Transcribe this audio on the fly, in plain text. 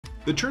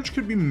The church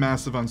could be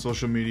massive on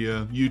social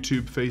media,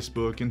 YouTube,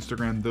 Facebook,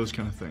 Instagram, those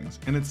kind of things,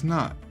 and it's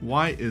not.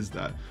 Why is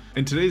that?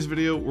 In today's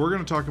video, we're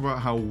going to talk about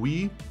how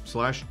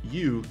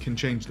we/you can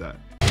change that.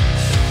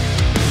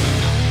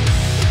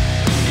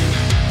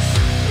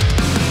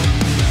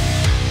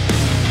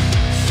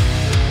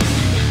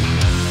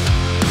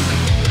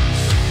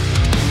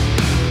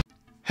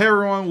 Hey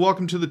everyone,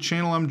 welcome to the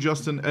channel. I'm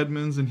Justin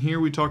Edmonds, and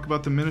here we talk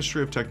about the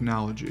ministry of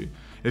technology.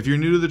 If you're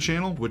new to the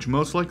channel, which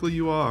most likely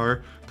you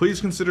are, please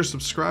consider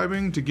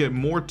subscribing to get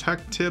more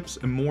tech tips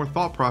and more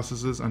thought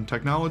processes on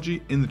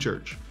technology in the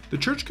church. The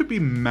church could be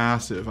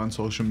massive on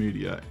social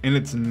media, and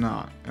it's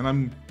not.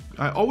 And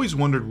I always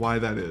wondered why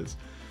that is.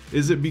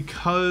 Is it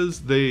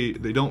because they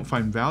don't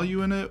find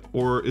value in it,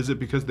 or is it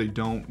because they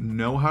don't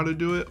know how to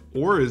do it,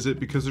 or is it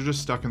because they're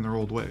just stuck in their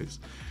old ways?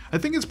 I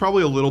think it's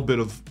probably a little bit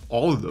of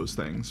all of those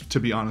things, to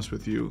be honest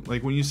with you.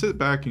 Like when you sit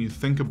back and you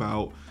think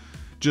about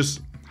just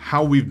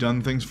how we've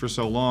done things for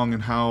so long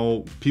and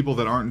how people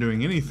that aren't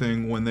doing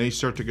anything, when they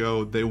start to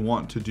go, they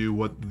want to do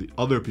what the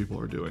other people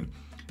are doing.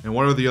 And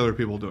what are the other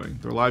people doing?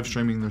 They're live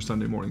streaming their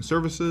Sunday morning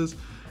services,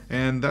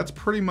 and that's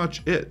pretty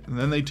much it. And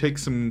then they take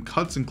some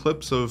cuts and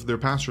clips of their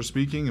pastor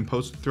speaking and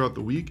post it throughout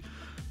the week.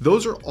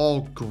 Those are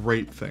all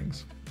great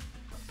things.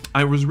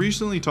 I was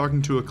recently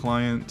talking to a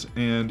client,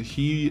 and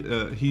he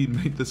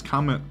made this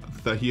comment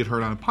that he had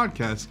heard on a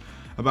podcast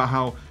about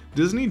how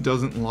Disney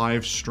doesn't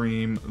live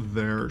stream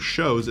their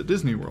shows at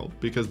Disney World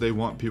because they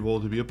want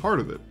people to be a part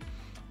of it.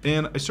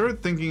 And I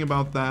started thinking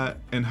about that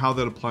and how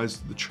that applies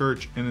to the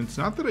church. And it's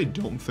not that I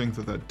don't think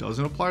that that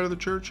doesn't apply to the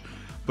church,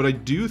 but I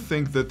do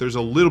think that there's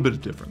a little bit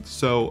of difference.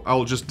 So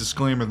I'll just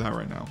disclaimer that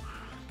right now.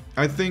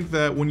 I think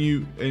that when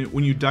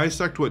you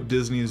dissect what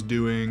Disney is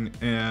doing,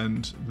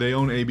 and they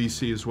own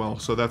ABC as well,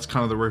 so that's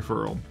kind of the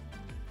referral.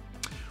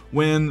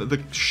 When the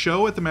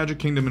show at the Magic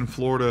Kingdom in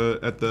Florida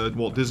at the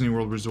Walt Disney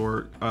World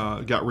Resort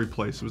got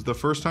replaced, it was the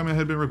first time it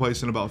had been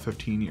replaced in about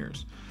 15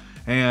 years.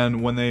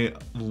 And when they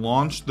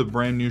launched the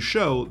brand new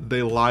show,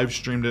 they live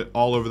streamed it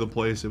all over the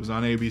place. It was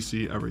on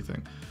ABC,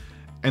 everything.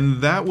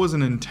 And that was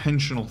an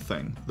intentional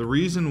thing. The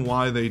reason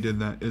why they did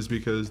that is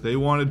because they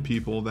wanted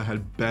people that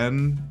had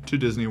been to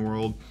Disney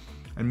World,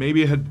 and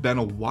maybe it had been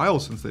a while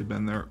since they'd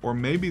been there, or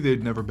maybe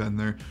they'd never been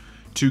there,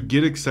 to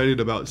get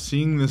excited about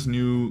seeing this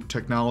new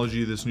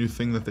technology, this new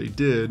thing that they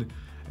did.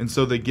 And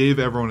so they gave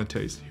everyone a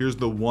taste. Here's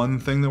the one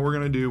thing that we're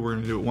gonna do. We're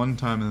gonna do it one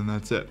time, and then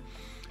that's it.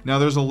 Now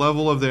there's a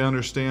level of, they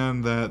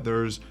understand that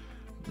there's,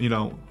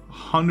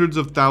 hundreds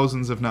of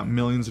thousands, if not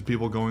millions of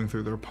people going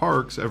through their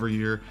parks every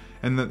year,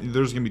 and that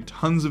there's going to be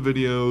tons of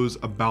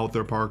videos about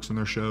their parks and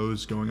their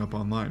shows going up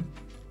online.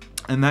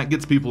 And that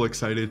gets people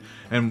excited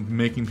and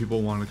making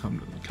people want to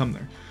come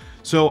there.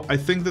 So I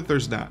think that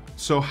there's that.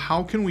 So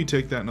how can we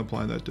take that and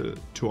apply that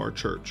to our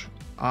church?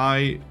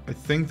 I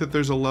think that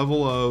there's a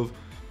level of,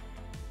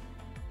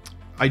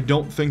 I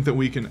don't think that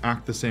we can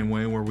act the same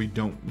way where we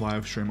don't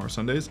live stream our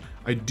Sundays.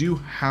 I do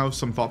have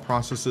some thought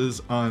processes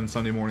on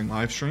Sunday morning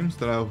live streams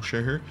that I'll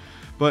share here.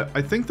 But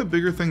I think the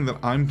bigger thing that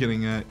I'm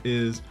getting at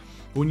is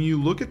when you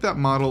look at that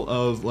model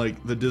of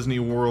like the Disney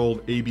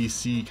World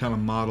ABC kind of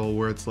model,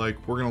 where it's like,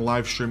 we're gonna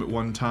live stream it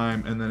one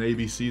time and then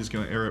ABC is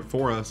gonna air it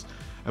for us.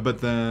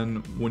 But then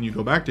when you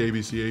go back to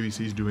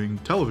ABC is doing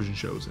television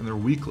shows, and they're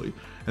weekly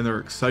and they're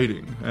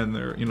exciting and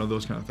they're,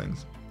 those kind of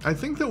things. I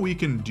think that we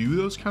can do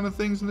those kind of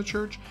things in the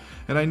church.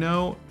 And I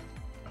know,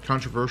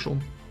 controversial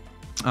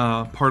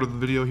part of the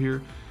video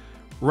here,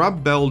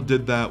 Rob Bell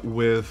did that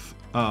with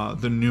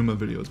the Numa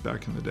videos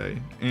back in the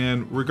day.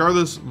 And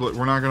regardless, look,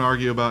 we're not going to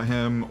argue about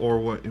him or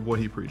what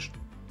he preached,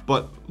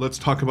 but let's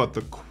talk about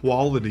the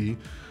quality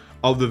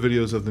of the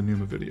videos of the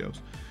Numa videos.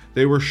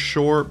 They were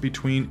short,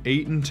 between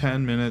 8 and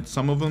 10 minutes.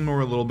 Some of them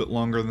were a little bit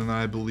longer than that,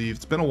 I believe.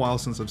 It's been a while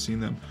since I've seen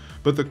them,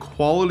 but the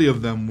quality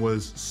of them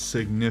was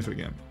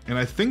significant. And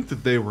I think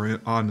that they were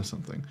onto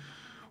something.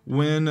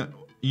 When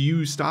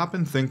you stop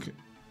and think,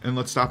 and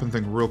let's stop and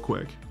think real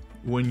quick.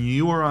 When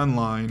you are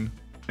online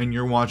and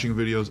you're watching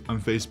videos on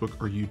Facebook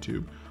or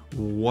YouTube,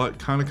 what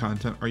kind of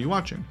content are you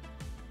watching?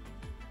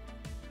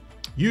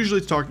 Usually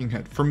it's talking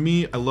head. For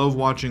me, I love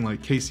watching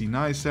like Casey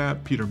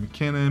Neistat, Peter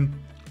McKinnon,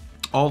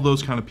 all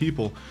those kind of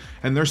people,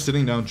 and they're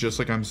sitting down just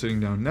like I'm sitting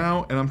down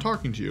now, and I'm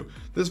talking to you.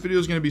 This video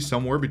is going to be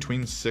somewhere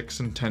between 6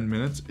 and 10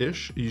 minutes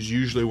ish, is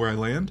usually where I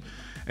land,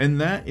 and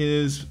that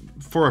is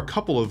for a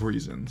couple of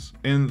reasons.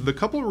 And the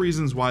couple of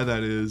reasons why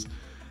that is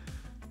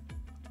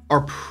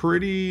are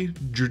pretty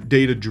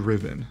data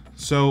driven.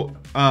 So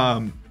I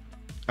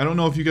don't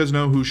know if you guys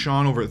know who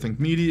Sean over at Think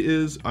Media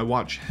is. I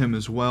watch him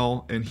as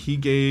well, and he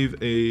gave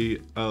a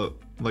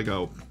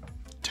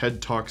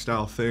TED Talk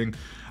style thing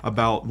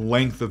about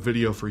length of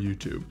video for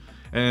YouTube,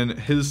 and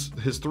his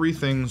 3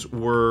 things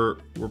were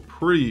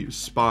pretty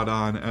spot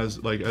on as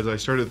I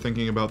started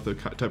thinking about the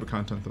type of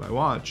content that I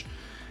watch.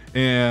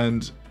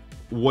 And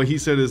what he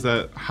said is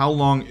that, how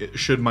long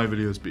should my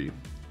videos be?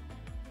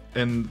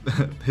 And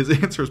his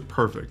answer is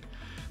perfect.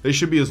 They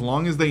should be as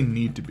long as they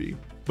need to be,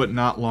 but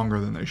not longer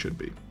than they should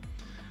be.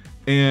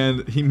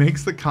 And he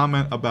makes the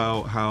comment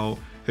about how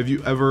Have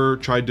you ever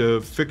tried to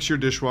fix your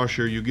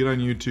dishwasher? You get on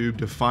YouTube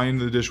to find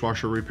the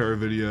dishwasher repair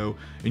video,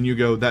 and you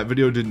go, that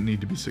video didn't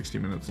need to be 60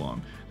 minutes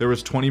long. There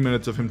was 20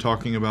 minutes of him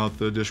talking about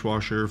the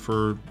dishwasher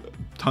for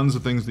tons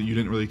of things that you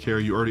didn't really care.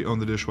 You already own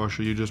the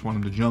dishwasher. You just want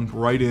him to jump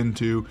right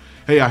into,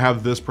 hey, I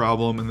have this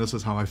problem and this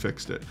is how I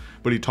fixed it.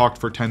 But he talked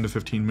for 10 to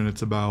 15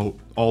 minutes about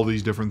all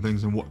these different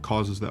things and what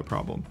causes that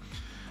problem.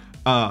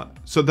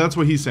 So that's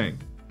what he's saying.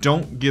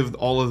 Don't give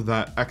all of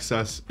that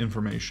excess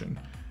information,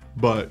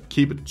 but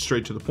keep it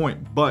straight to the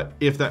point. But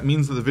if that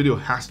means that the video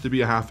has to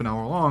be a half an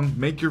hour long,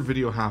 make your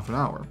video half an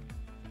hour.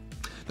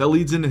 That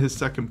leads into his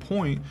second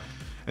point.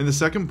 And the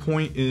second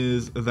point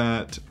is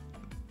that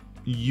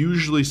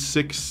usually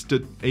 6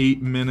 to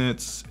 8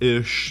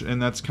 minutes-ish, and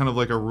that's kind of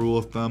like a rule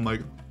of thumb,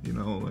 like, you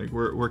know, like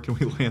where can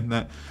we land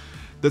that?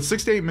 That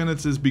 6 to 8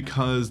 minutes is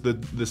because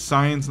the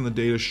science and the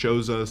data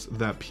shows us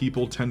that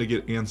people tend to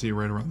get antsy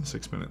right around the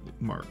 6-minute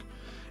mark.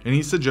 And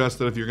he suggests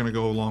that if you're gonna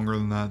go longer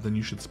than that, then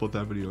you should split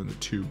that video into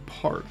 2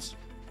 parts.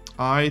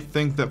 I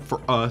think that for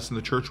us in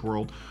the church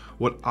world,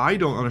 what I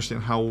don't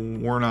understand how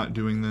we're not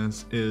doing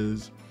this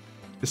is,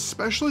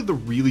 especially the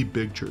really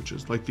big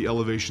churches, like the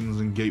Elevations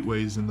and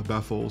Gateways and the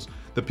Bethels,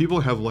 that people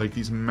have like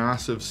these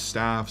massive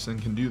staffs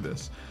and can do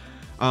this.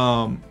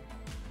 Why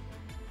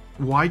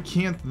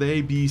can't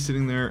they be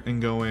sitting there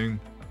and going,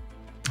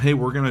 hey,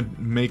 we're gonna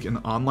make an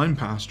online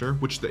pastor,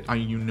 which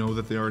you know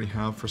that they already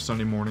have for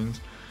Sunday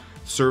mornings,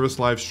 service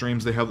live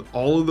streams. They have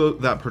all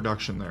of that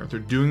production there. They're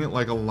doing it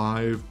like a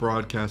live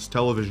broadcast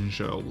television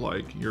show,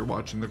 like you're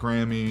watching the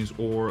Grammys,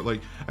 or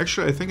like,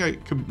 actually I think I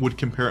would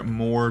compare it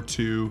more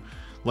to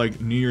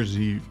like New Year's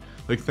Eve.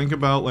 Like, think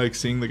about like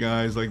seeing the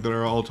guys like that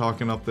are all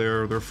talking up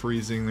there, they're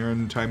freezing, they're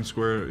in Times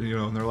Square, you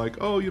know, and they're like,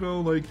 oh, you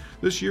know, like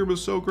this year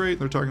was so great.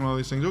 They're talking about all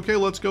these things. Okay,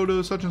 let's go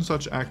to such and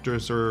such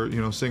actress or,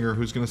 you know, singer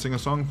who's going to sing a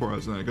song for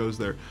us, and it goes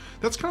there.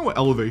 That's kind of what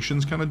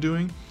Elevation's kind of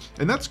doing,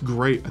 and that's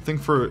great. I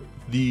think for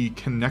the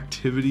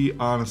connectivity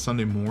on a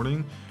Sunday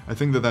morning, I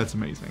think that that's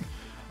amazing.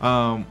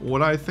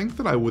 What I think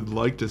that I would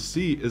like to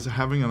see is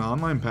having an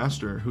online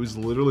pastor who's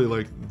literally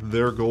like,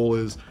 their goal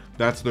is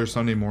that's their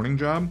Sunday morning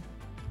job.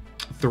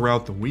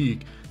 Throughout the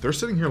week, they're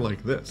sitting here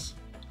like this,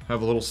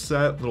 have a little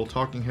little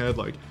talking head,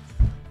 like,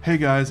 hey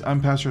guys,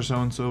 I'm Pastor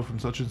so-and-so from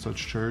such and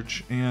such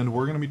church, and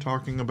we're going to be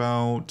talking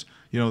about,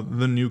 you know,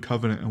 the new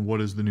covenant and what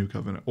is the new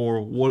covenant,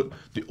 or what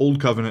the old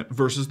covenant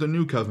versus the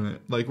new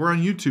covenant. Like, we're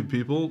on YouTube,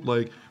 people.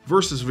 Like,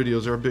 versus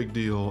videos are a big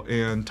deal,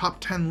 and top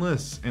 10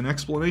 lists and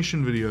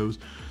explanation videos,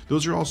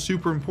 those are all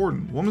super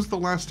important. When was the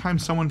last time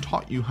someone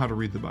taught you how to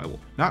read the Bible?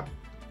 Not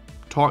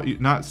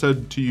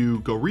said to you,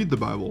 go read the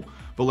Bible,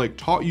 but like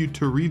taught you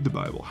to read the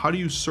Bible. How do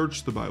you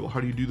search the Bible? How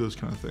do you do those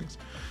kind of things?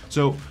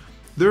 So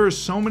there are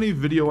so many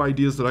video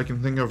ideas that I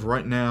can think of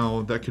right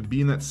now that could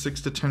be in that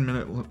 6 to 10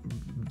 minute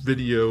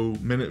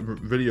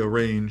video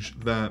range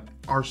that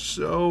are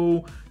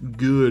so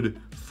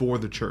good for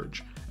the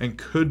church and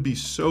could be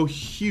so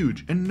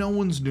huge, and no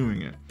one's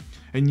doing it.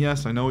 And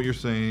yes, I know what you're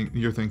saying.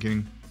 You're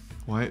thinking,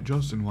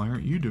 Justin, why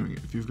aren't you doing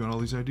it? If you've got all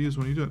these ideas,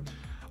 when you do it?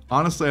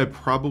 Honestly, I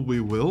probably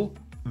will.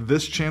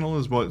 This channel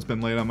is what's been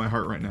laid on my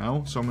heart right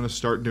now, so I'm going to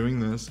start doing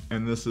this,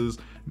 and this is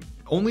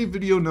only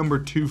video number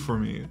 2 for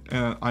me,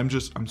 and I'm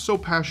so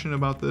passionate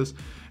about this,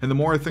 and the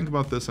more I think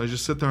about this, I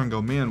just sit there and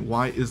go, man,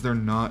 why is there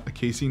not a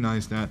Casey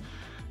Neistat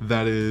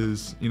that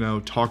is, you know,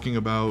 talking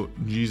about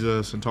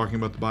Jesus and talking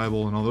about the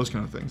Bible and all those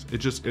kind of things?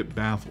 It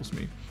baffles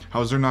me.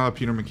 How is there not a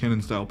Peter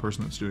McKinnon style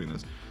person that's doing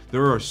this?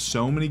 There are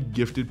so many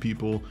gifted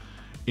people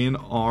in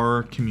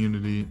our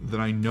community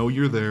that I know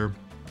you're there.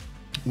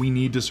 We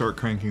need to start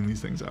cranking these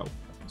things out.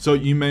 So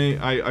you may,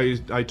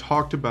 I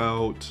talked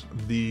about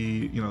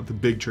the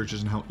big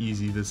churches and how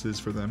easy this is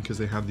for them because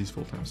they have these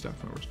full-time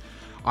staff members.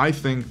 I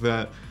think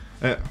that,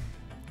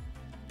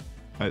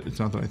 it's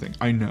not that I think,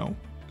 I know.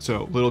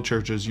 So little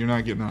churches, you're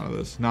not getting out of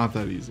this, not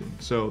that easy.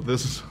 So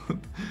this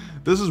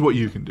is what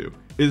you can do.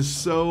 It's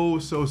so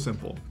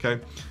simple,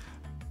 okay?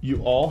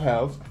 You all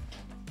have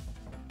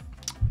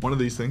one of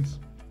these things,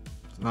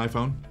 an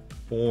iPhone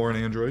or an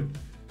Android.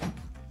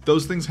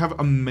 Those things have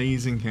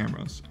amazing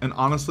cameras, and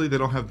honestly, they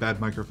don't have bad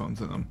microphones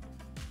in them.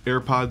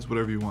 AirPods,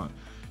 whatever you want.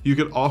 You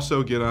could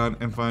also get on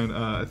and find,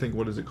 I think,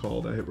 what is it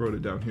called? I wrote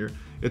it down here.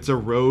 It's a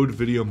Rode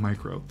Video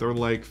Micro. They're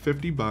like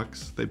 50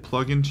 bucks. They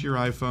plug into your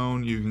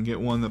iPhone. You can get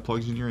one that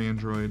plugs into your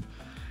Android,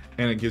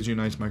 and it gives you a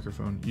nice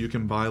microphone. You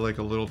can buy like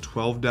a little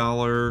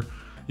 $12,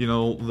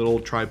 little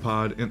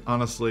tripod, and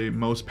honestly,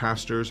 most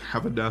pastors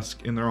have a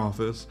desk in their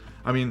office.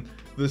 I mean,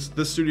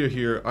 this studio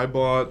here, I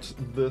bought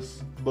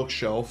this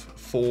bookshelf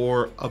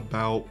for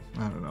about,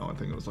 I don't know, I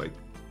think it was like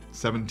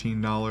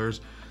 $17.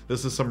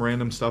 This is some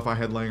random stuff I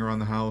had laying around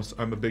the house.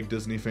 I'm a big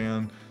Disney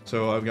fan,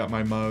 so I've got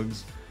my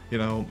mugs. You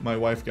know, my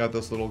wife got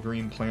this little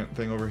green plant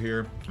thing over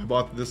here. I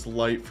bought this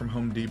light from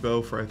Home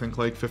Depot for I think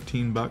like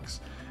 15 bucks,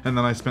 and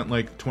then I spent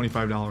like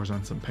 $25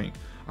 on some paint.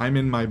 I'm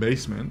in my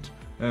basement,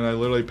 and I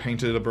literally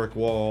painted a brick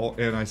wall,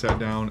 and I sat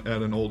down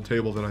at an old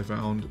table that I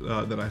found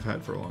that I've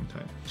had for a long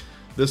time.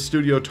 This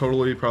studio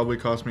totally probably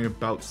cost me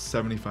about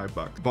 75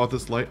 bucks. Bought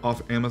this light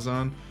off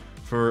Amazon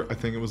for, I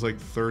think it was like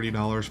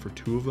 $30 for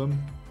 2 of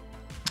them.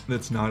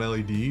 That's not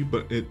LED,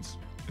 but it's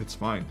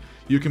fine.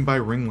 You can buy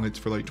ring lights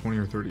for like $20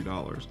 or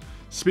 $30.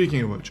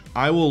 Speaking of which,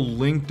 I will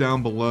link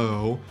down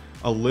below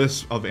a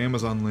list of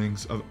Amazon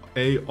links of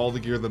A, all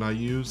the gear that I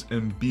use,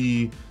 and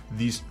B,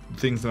 these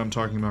things that I'm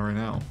talking about right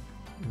now.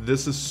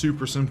 This is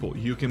super simple.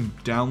 You can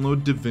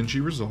download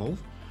DaVinci Resolve,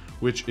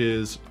 which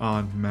is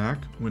on Mac,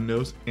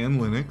 Windows,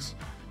 and Linux.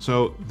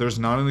 So there's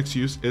not an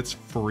excuse. It's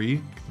free.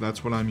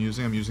 That's what I'm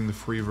using. I'm using the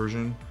free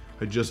version.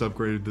 I just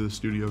upgraded to the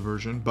studio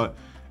version, but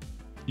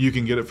you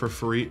can get it for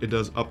free. It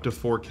does up to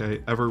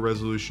 4K, every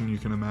resolution you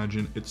can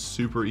imagine. It's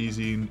super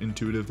easy and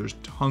intuitive. There's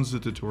tons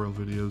of tutorial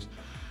videos.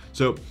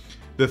 So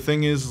the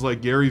thing is,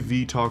 like, Gary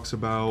Vee talks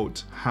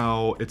about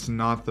how it's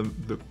not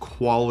the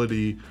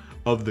quality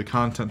of the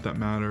content that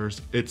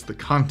matters, it's the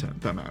content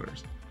that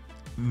matters.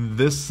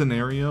 This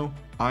scenario,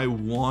 I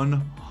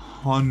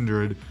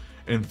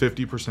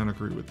 150%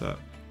 agree with that.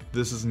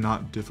 This is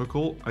not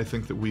difficult. I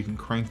think that we can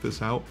crank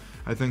this out.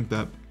 I think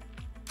that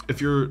if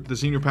you're the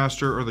senior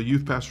pastor or the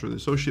youth pastor or the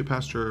associate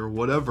pastor or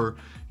whatever,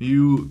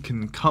 you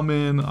can come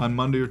in on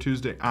Monday or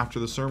Tuesday after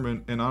the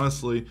sermon, and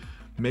honestly,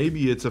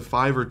 maybe it's a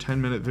 5 or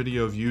 10 minute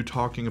video of you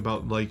talking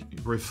about, like,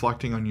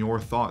 reflecting on your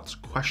thoughts,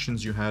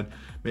 questions you had,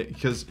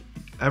 because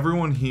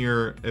everyone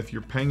here, if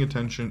you're paying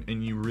attention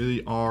and you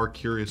really are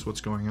curious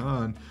what's going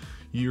on,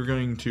 you're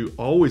going to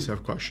always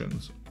have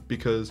questions.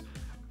 Because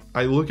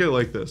I look at it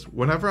like this: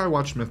 whenever I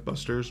watch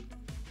Mythbusters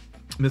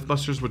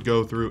would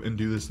go through and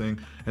do this thing,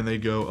 and they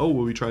go, oh,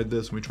 well, we tried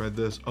this and we tried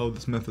this, oh,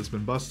 this myth has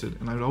been busted,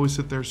 and I'd always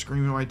sit there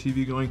screaming at my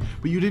TV going,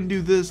 but you didn't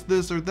do this,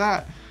 this, or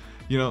that,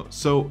 you know.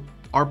 So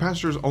our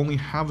pastors only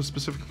have a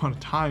specific amount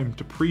of time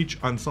to preach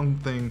on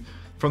something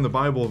from the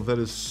Bible that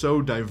is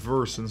so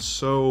diverse and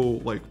so,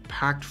 like,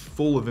 packed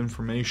full of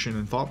information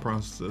and thought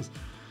processes,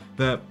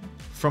 that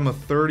from a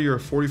 30 or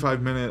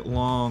 45 minute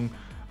long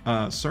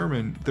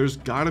sermon, there's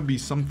got to be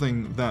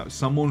something that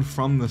someone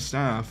from the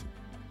staff,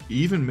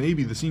 even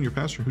maybe the senior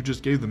pastor who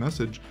just gave the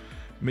message,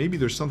 maybe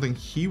there's something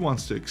he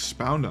wants to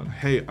expound on.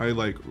 Hey, I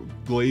like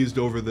glazed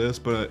over this,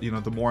 but you know,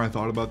 the more I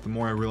thought about it, the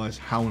more I realized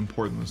how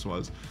important this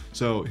was.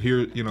 So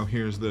here, you know,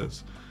 here's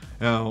this.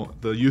 Now,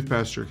 the youth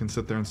pastor can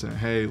sit there and say,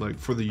 hey, like,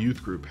 for the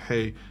youth group,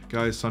 hey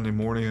guys, Sunday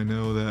morning, I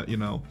know that, you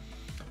know,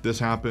 this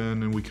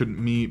happened and we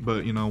couldn't meet,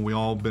 but, you know, we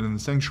all been in the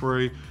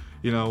sanctuary,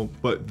 you know,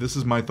 but this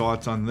is my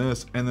thoughts on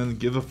this, and then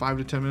give a 5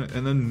 to 10 minute,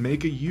 and then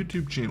make a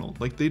YouTube channel.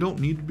 Like, they don't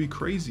need to be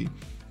crazy.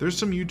 There's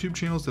some YouTube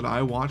channels that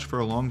I watched for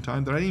a long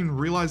time that I didn't even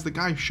realize the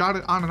guy shot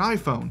it on an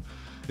iPhone.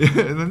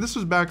 And then this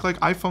was back like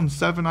iPhone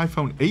 7,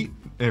 iPhone 8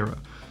 era.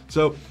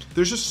 So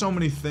there's just so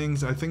many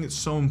things. I think it's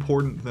so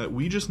important that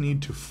we just need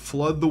to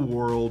flood the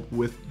world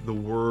with the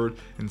word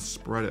and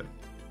spread it.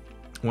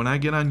 When I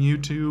get on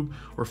YouTube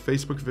or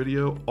Facebook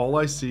video, all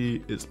I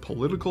see is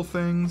political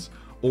things,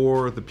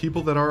 or the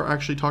people that are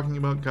actually talking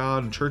about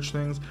God and church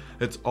things.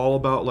 It's all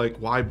about, like,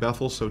 why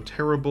Bethel's so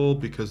terrible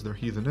because they're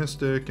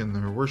heathenistic and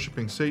they're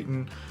worshiping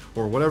Satan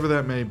or whatever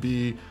that may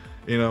be,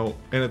 you know.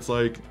 And it's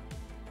like,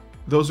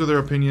 those are their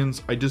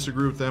opinions. I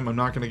disagree with them. I'm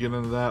not going to get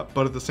into that.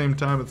 But at the same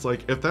time, it's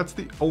like, if that's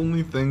the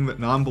only thing that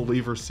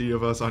non-believers see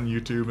of us on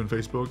YouTube and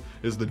Facebook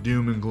is the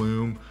doom and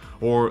gloom,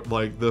 or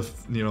like the,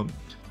 you know,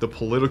 the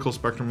political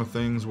spectrum of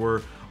things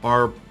where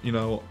our, you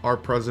know, our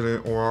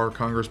president or our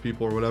Congress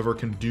people or whatever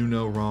can do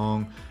no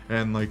wrong,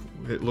 and like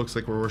it looks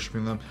like we're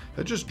worshiping them,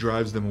 that just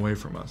drives them away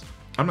from us.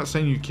 I'm not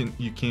saying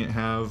you can't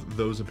have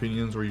those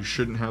opinions or you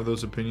shouldn't have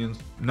those opinions.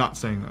 I'm not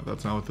saying that.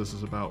 That's not what this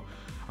is about.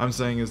 I'm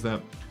saying is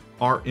that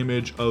our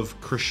image of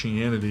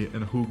Christianity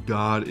and who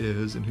God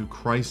is and who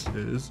Christ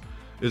is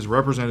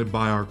represented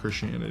by our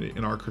Christianity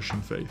and our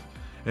Christian faith.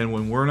 And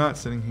when we're not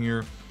sitting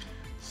here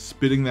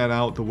spitting that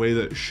out the way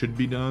that it should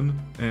be done,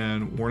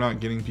 and we're not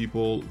getting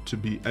people to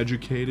be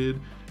educated,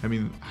 I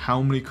mean,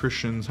 how many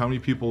Christians, how many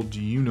people do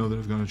you know that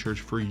have gone to church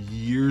for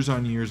years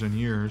on years and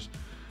years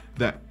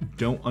that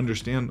don't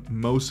understand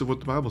most of what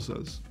the Bible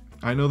says?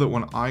 I know that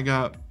when I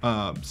got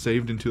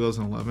saved in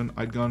 2011,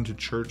 I'd gone to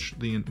church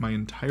my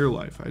entire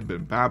life. I'd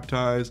been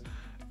baptized,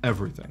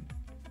 everything.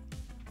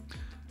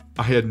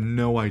 I had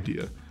no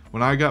idea.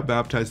 When I got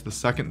baptized the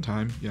second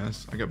time,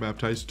 yes, I got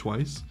baptized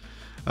twice.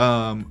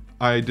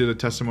 I did a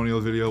testimonial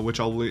video,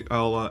 which I'll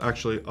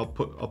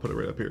put it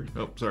right up here.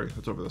 Oh, sorry,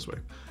 that's over this way.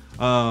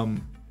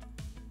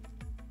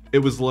 It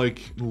was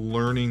like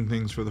learning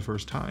things for the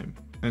first time.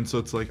 And so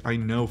it's like, I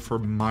know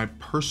from my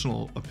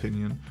personal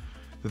opinion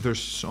that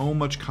there's so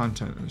much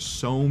content and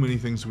so many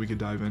things we could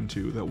dive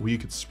into, that we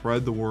could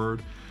spread the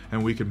word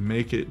and we could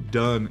make it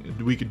done.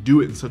 We could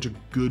do it in such a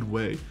good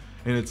way.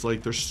 And it's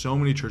like, there's so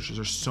many churches,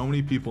 there's so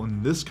many people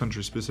in this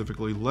country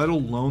specifically, let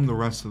alone the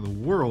rest of the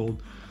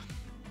world,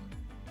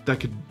 that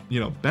could,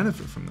 you know,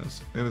 benefit from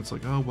this. And it's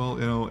like, oh, well,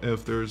 you know,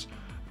 if there's,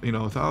 you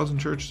know, 1,000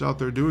 churches out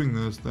there doing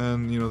this,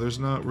 then, you know, there's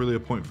not really a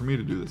point for me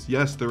to do this.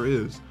 Yes, there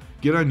is.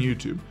 Get on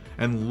YouTube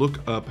and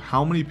look up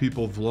how many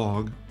people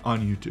vlog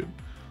on YouTube.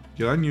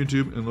 Get on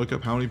YouTube and look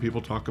up how many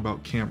people talk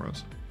about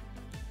cameras.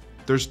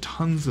 There's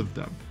tons of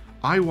them.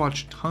 I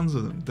watch tons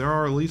of them. There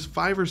are at least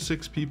 5 or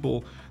 6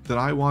 people that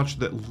I watch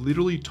that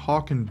literally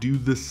talk and do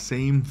the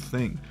same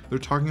thing. They're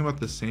talking about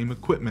the same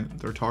equipment.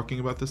 They're talking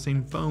about the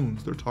same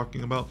phones. They're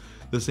talking about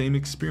the same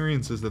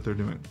experiences that they're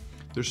doing.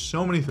 There's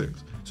so many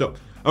things. So,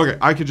 okay,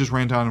 I could just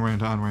rant on and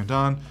rant on and rant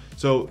on.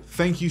 So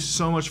thank you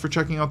so much for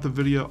checking out the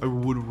video. I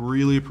would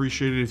really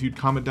appreciate it if you'd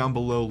comment down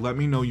below. Let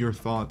me know your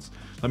thoughts.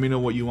 Let me know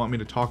what you want me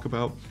to talk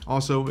about.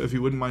 Also, if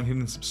you wouldn't mind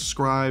hitting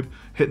subscribe,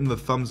 hitting the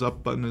thumbs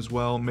up button as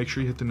well. Make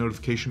sure you hit the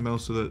notification bell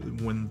so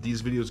that when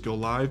these videos go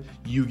live,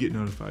 you get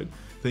notified.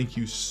 Thank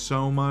you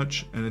so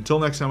much. And until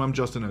next time, I'm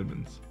Justin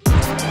Edmonds.